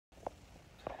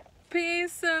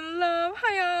Peace and love.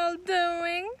 How y'all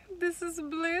doing? This is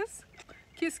Bliss.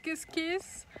 Kiss, kiss,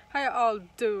 kiss. How y'all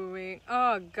doing?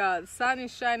 Oh God, sun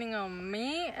is shining on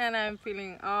me and I'm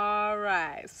feeling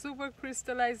alright. Super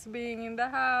crystallized being in the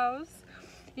house.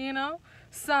 You know,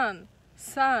 sun.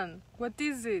 What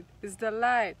is it? It's the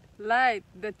light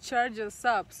that charges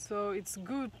up. So it's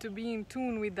good to be in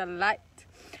tune with the light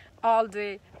all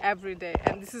day, every day.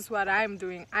 And this is what I'm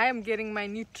doing. I am getting my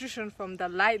nutrition from the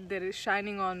light that is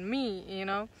shining on me, you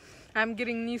know. I'm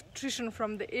getting nutrition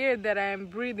from the air that I am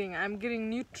breathing. I'm getting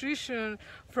nutrition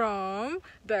from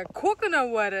the coconut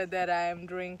water that I am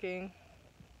drinking.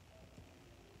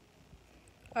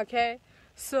 Okay,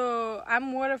 so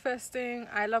I'm water fasting.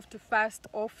 I love to fast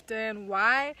often.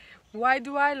 Why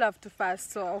do I love to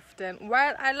fast so often?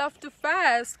 Well, I love to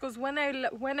fast because when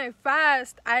I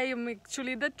fast, I am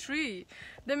actually the tree.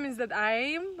 That means that I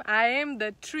am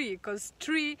the tree, because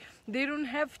tree, they don't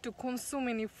have to consume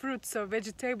any fruits or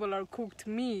vegetable or cooked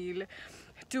meal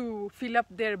to fill up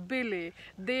their belly.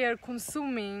 They are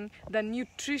consuming the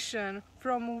nutrition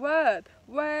from what?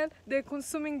 Well, they're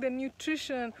consuming the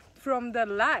nutrition from the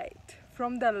light.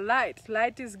 From the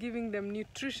light is giving them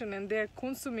nutrition, and they're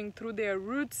consuming through their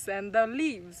roots and the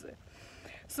leaves.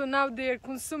 So now they're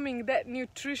consuming that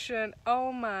nutrition.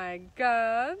 Oh my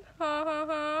God.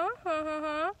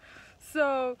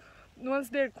 So once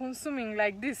they're consuming,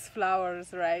 like these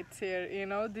flowers right here, you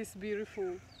know, this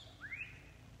beautiful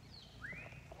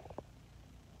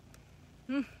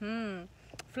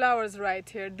flowers right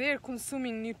here, they're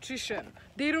consuming nutrition.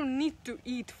 They don't need to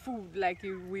eat food like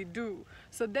we do.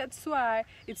 So that's why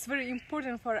it's very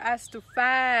important for us to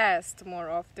fast more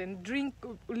often,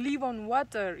 live on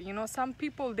water. You know, some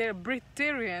people, they're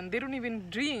breatharian, they don't even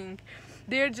drink.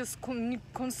 They're just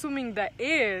consuming the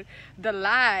air, the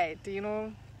light, you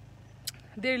know.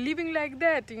 They're living like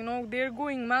that, you know. They're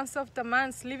going months after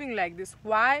months living like this.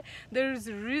 Why? There is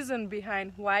a reason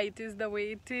behind why it is the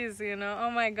way it is, you know.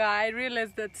 Oh my God, I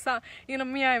realized that you know,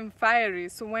 me, I'm fiery.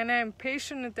 So when I'm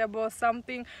passionate about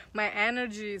something, my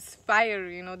energy is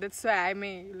fiery, you know. That's why I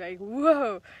may like,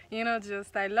 whoa, you know,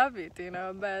 just I love it, you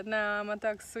know. But now I'm a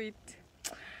talk sweet.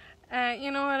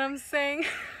 You know what I'm saying?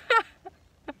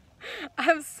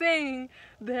 I'm saying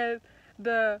that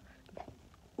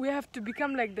we have to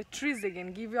become like the trees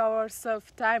again, give ourselves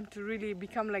time to really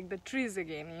become like the trees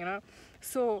again, you know.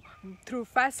 So through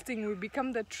fasting we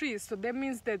become the trees. So that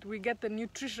means that we get the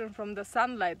nutrition from the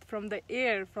sunlight, from the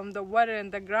air, from the water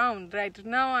and the ground. Right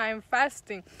now I'm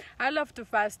fasting. I love to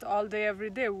fast all day,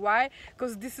 every day. Why?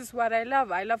 Because this is what I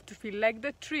love. I love to feel like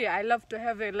the tree. I love to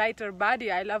have a lighter body.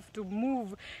 I love to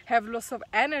move, have lots of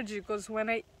energy, because when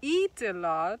I eat a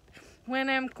lot,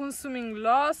 when I'm consuming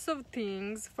lots of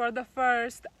things, for the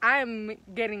first, I'm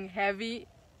getting heavy.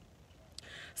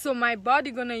 So my body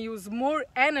gonna use more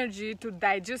energy to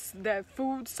digest the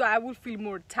food, so I will feel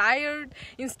more tired.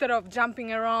 Instead of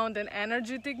jumping around and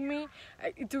energetic me,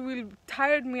 it will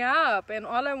tire me up, and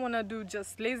all I wanna do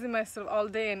just lazy myself all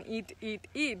day and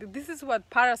eat. This is what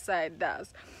parasite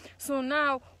does. So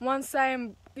now, once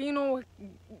I'm, you know,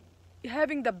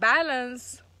 having the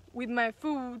balance with my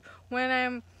food,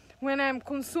 when I'm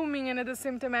consuming and at the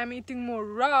same time I'm eating more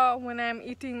raw, when I'm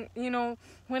eating, you know,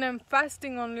 when I'm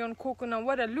fasting only on coconut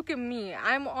water. Look at me,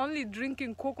 I'm only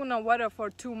drinking coconut water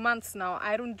for 2 months now.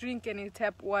 I don't drink any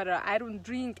tap water. I don't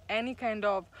drink any kind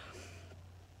of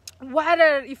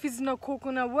water if it's not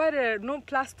coconut water, no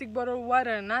plastic bottle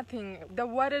water, nothing. The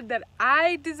water that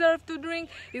I deserve to drink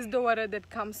is the water that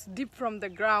comes deep from the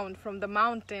ground, from the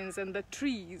mountains and the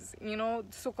trees, you know,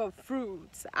 so-called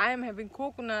fruits. I am having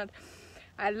coconut.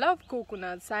 I love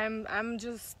coconuts. I'm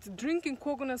just drinking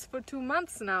coconuts for 2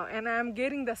 months now, and I'm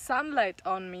getting the sunlight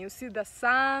on me. You see, the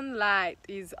sunlight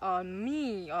is on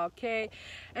me, okay?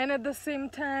 And at the same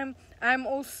time, I'm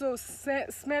also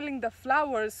smelling the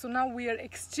flowers. So now we are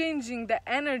exchanging the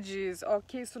energies,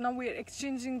 okay? So now we are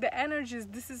exchanging the energies.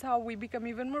 This is how we become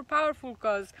even more powerful,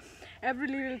 because every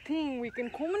little thing we can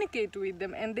communicate with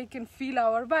them, and they can feel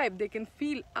our vibe. They can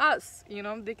feel us, you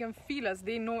know. They can feel us.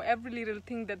 They know every little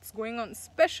thing that's going on,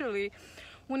 especially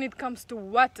when it comes to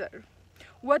water.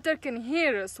 Water can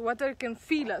hear us. Water can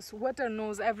feel us. Water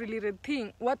knows every little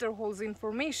thing. Water holds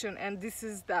information, and this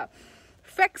is the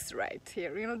facts right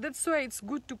here, you know. That's why it's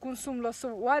good to consume lots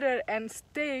of water and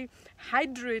stay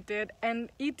hydrated, and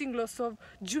eating lots of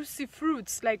juicy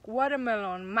fruits like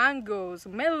watermelon, mangoes,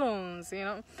 melons, you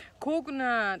know,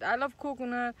 coconut. I love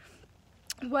coconut.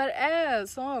 What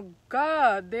else? Oh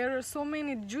God, there are so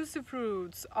many juicy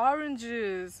fruits,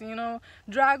 oranges, you know,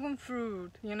 dragon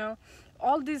fruit, you know,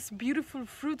 all these beautiful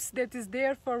fruits that is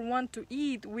there for one to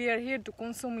eat. We are here to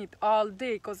consume it all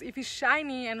day, because if it's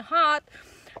shiny and hot,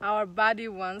 our body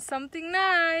wants something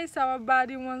nice, our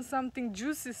body wants something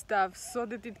juicy stuff so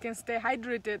that it can stay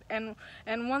hydrated. And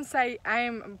once I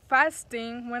am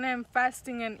fasting, when I am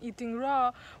fasting and eating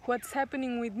raw, what's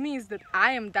happening with me is that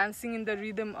I am dancing in the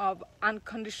rhythm of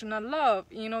unconditional love.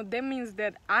 That means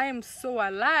that I am so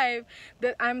alive,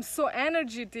 that I'm so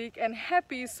energetic and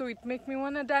happy, so it makes me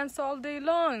want to dance all day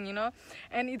long.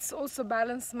 And it's also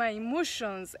balance my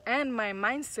emotions and my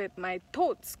mindset, my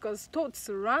thoughts, because thoughts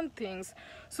run things.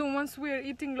 So once we're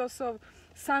eating lots of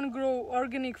sun-grown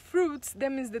organic fruits,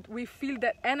 that means that we feel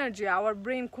that energy. Our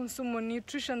brain consumes more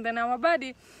nutrition than our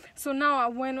body. So now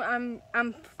when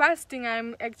I'm fasting,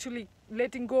 I'm actually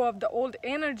letting go of the old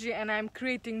energy and I'm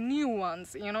creating new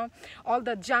ones. All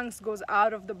the junks goes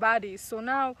out of the body. So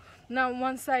now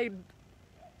once I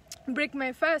break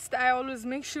my fast, I always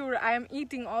make sure I am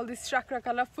eating all this chakra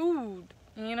kala food.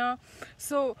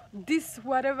 So this,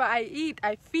 whatever I eat,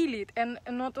 I feel it. And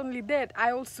not only that,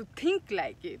 I also think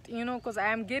like it, because I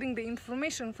am getting the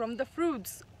information from the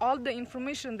fruits, all the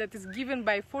information that is given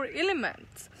by 4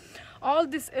 elements. All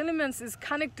these elements is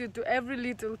connected to every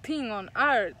little thing on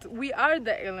earth. We are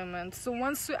the elements. So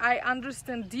once I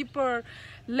understand deeper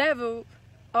level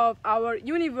of our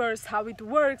universe, how it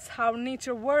works, how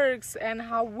nature works, and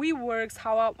how we works,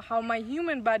 how my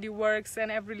human body works,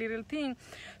 and every little thing.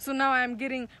 So now I'm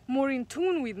getting more in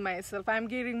tune with myself. I'm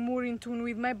getting more in tune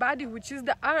with my body, which is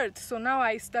the earth. So now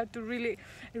I start to really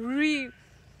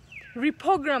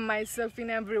reprogram myself in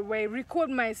every way, record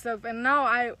myself, and now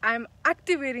I'm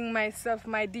activating myself,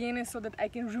 my DNA, so that I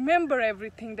can remember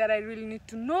everything that I really need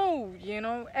to know.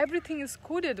 Everything is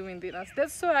coded within us.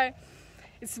 That's why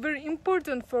it's very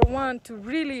important for one to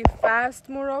really fast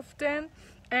more often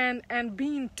and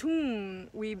be in tune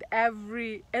with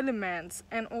every element,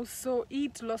 and also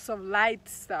eat lots of light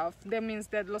stuff. That means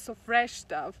that lots of fresh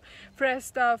stuff. Fresh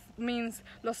stuff means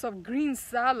lots of green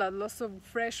salad, lots of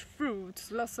fresh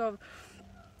fruits, lots of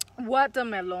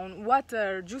watermelon,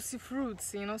 juicy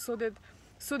fruits,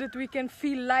 so that we can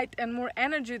feel light and more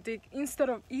energetic instead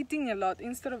of eating a lot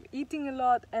and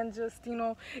just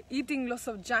eating lots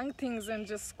of junk things and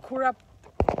just corrupt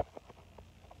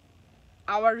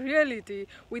our reality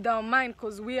with our mind,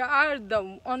 because we are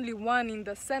the only one in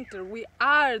the center. We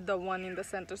are the one in the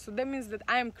center. So that means that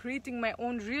I am creating my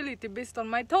own reality based on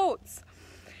my thoughts.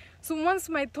 So once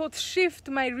my thoughts shift,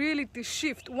 my reality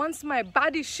shift. Once my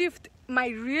body shift, my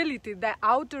reality, the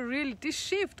outer reality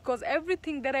shift, because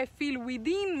everything that I feel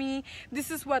within me,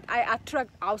 this is what I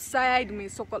attract outside me,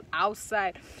 so-called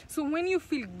outside. So when you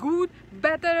feel good,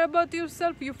 better about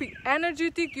yourself, you feel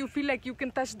energetic, you feel like you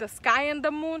can touch the sky and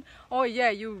the moon, oh yeah,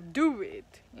 you do it,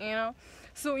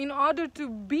 So in order to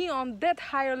be on that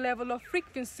higher level of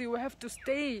frequency, we have to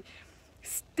stay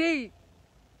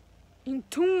in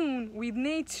tune with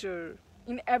nature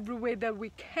in every way that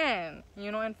we can,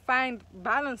 and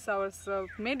balance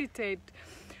ourselves, meditate,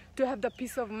 to have the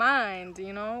peace of mind,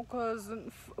 because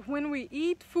when we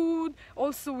eat food,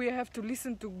 also we have to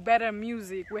listen to better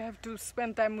music, we have to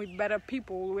spend time with better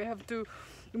people, we have to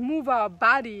move our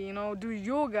body, do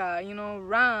yoga,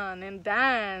 run and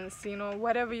dance,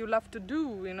 whatever you love to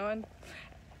do,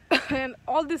 and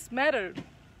all this matter,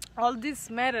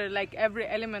 like every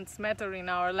elements matter in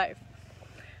our life.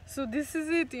 So this is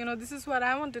it, this is what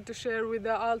I wanted to share with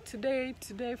you all today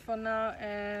for now.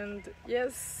 And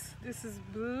yes, this is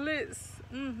bliss.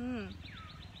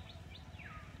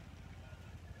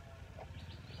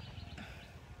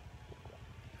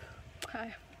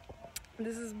 Hi,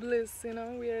 this is bliss,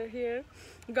 we are here,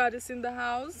 God is in the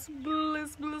house,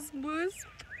 bliss, bliss, bliss,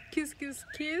 kiss, kiss,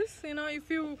 kiss. If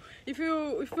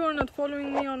you're not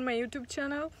following me on my YouTube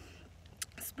channel,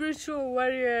 Spiritual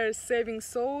Warrior Saving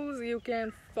Souls, you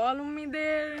can follow me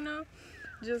there,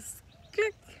 just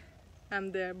click,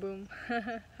 I'm there, boom.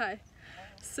 Hi.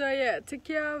 So yeah, take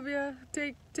care of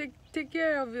take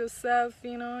care of yourself,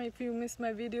 if you miss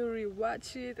my video,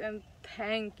 rewatch it, and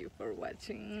thank you for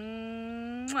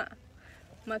watching. Mwah.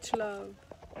 Much love.